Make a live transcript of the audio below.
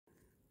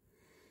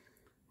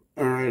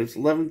Alright, it's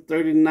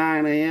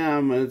 11:39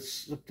 a.m. It's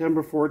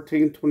September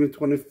 14th,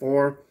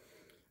 2024.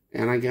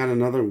 And I got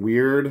another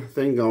weird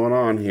thing going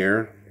on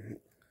here.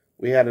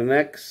 We had an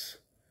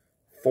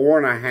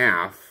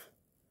X4.5.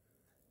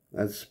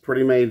 That's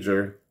pretty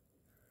major.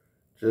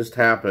 Just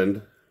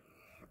happened.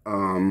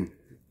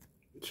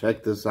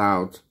 Check this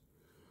out.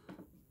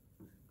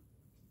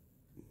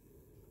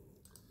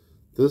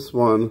 This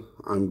one,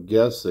 I'm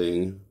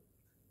guessing,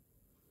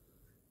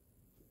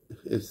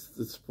 it's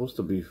supposed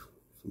to be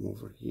from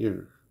over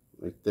here,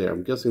 right there.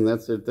 I'm guessing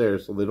that's it there,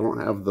 so they don't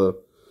have the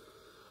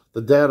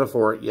data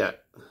for it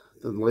yet.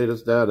 The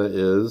latest data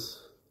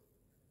is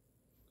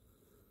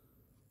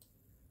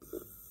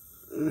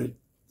right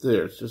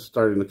there. It's just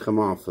starting to come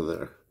off of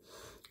there.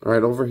 All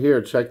right, over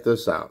here, check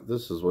this out.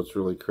 This is what's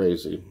really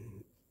crazy.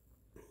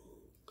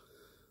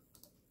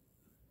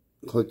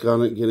 Click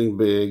on it, getting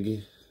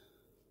big.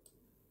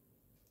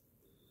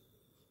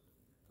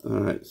 All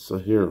right, so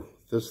here,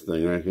 this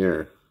thing right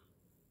here.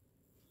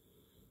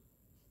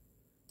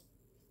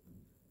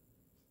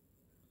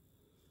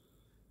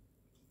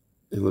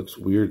 It looks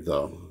weird,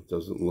 though. It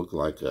doesn't look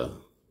like a...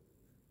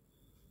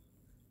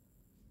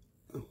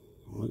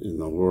 What in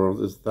the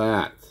world is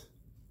that?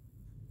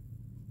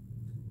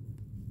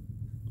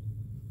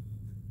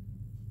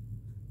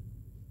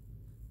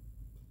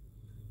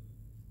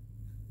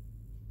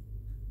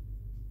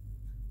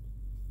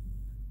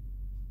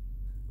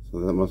 So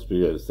that must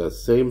be it. It's that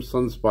same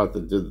Sunspot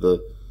that did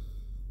the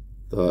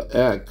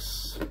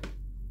X,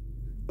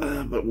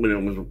 but when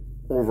it was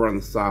over on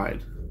the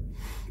side.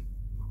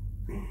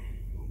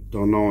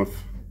 Don't know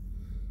if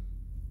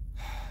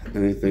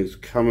anything's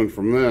coming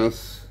from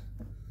this.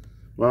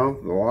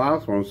 Well, the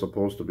last one was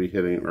supposed to be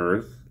hitting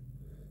Earth.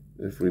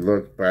 If we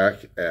look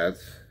back at,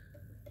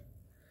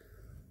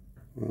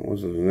 what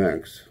was it, an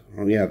X?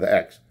 Oh yeah, the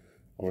X.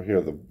 Over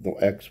here, the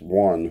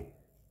X1,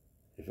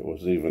 if it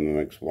was even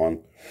an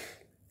X1.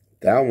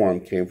 That one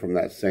came from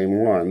that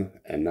same one,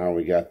 and now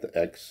we got the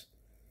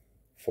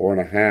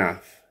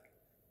X4.5.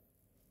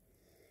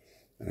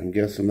 And I'm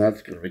guessing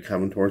that's going to be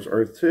coming towards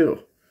Earth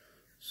too.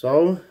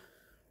 So,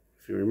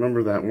 if you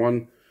remember that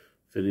one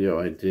video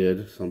I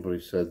did, somebody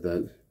said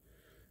that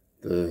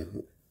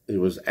it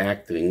was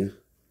acting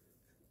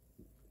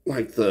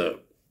like the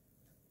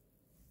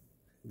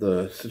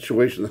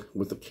situation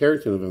with the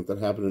Carrington event that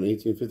happened in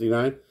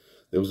 1859.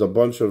 There was a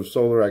bunch of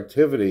solar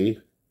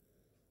activity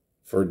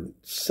for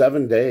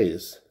 7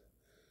 days,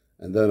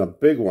 and then a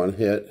big one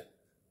hit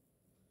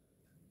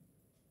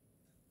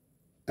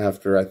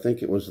after, I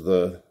think it was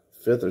the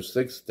 5th or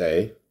 6th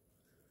day,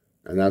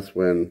 and that's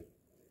when,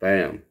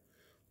 bam,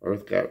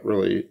 Earth got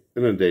really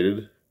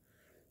inundated,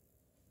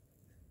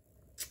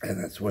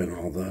 and that's when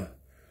all the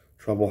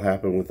trouble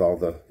happened with all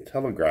the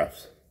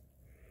telegraphs.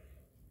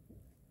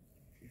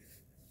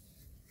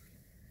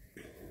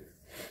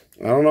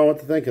 I don't know what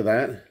to think of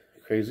that.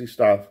 Crazy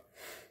stuff.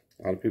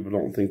 A lot of people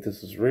don't think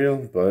this is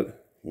real,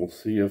 but we'll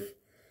see. If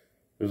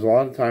there's a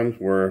lot of times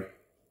where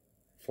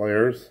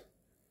flares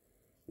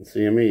and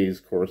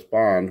CMEs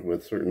correspond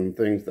with certain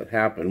things that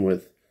happen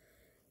with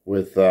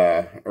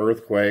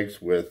earthquakes,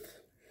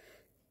 with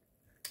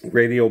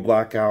radio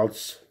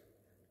blackouts,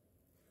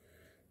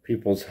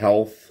 people's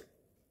health,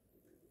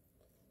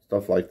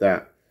 stuff like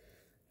that.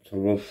 So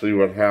we'll see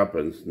what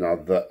happens. Now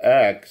the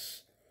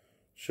X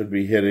should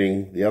be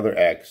hitting, the other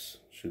X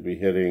should be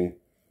hitting,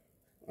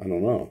 I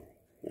don't know,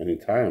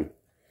 anytime,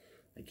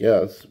 I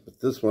guess.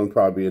 But this one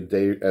probably a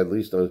day, at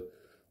least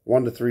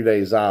 1 to 3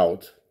 days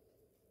out.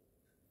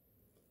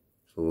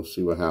 So we'll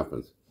see what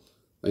happens.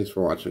 Thanks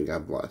for watching.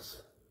 God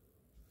bless.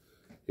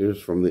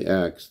 Here's from the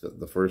X,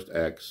 the first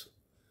X.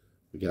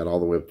 We got all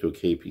the way up to a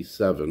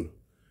KP7,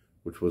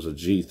 which was a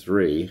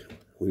G3.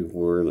 We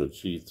were in a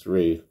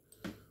G3.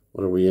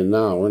 What are we in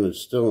now? We're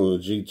still in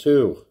a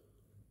G2.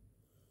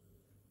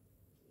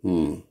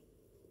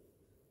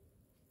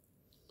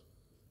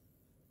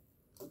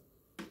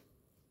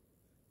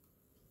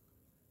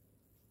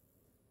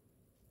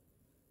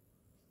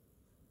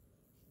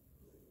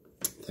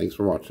 Thanks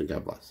for watching.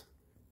 God bless.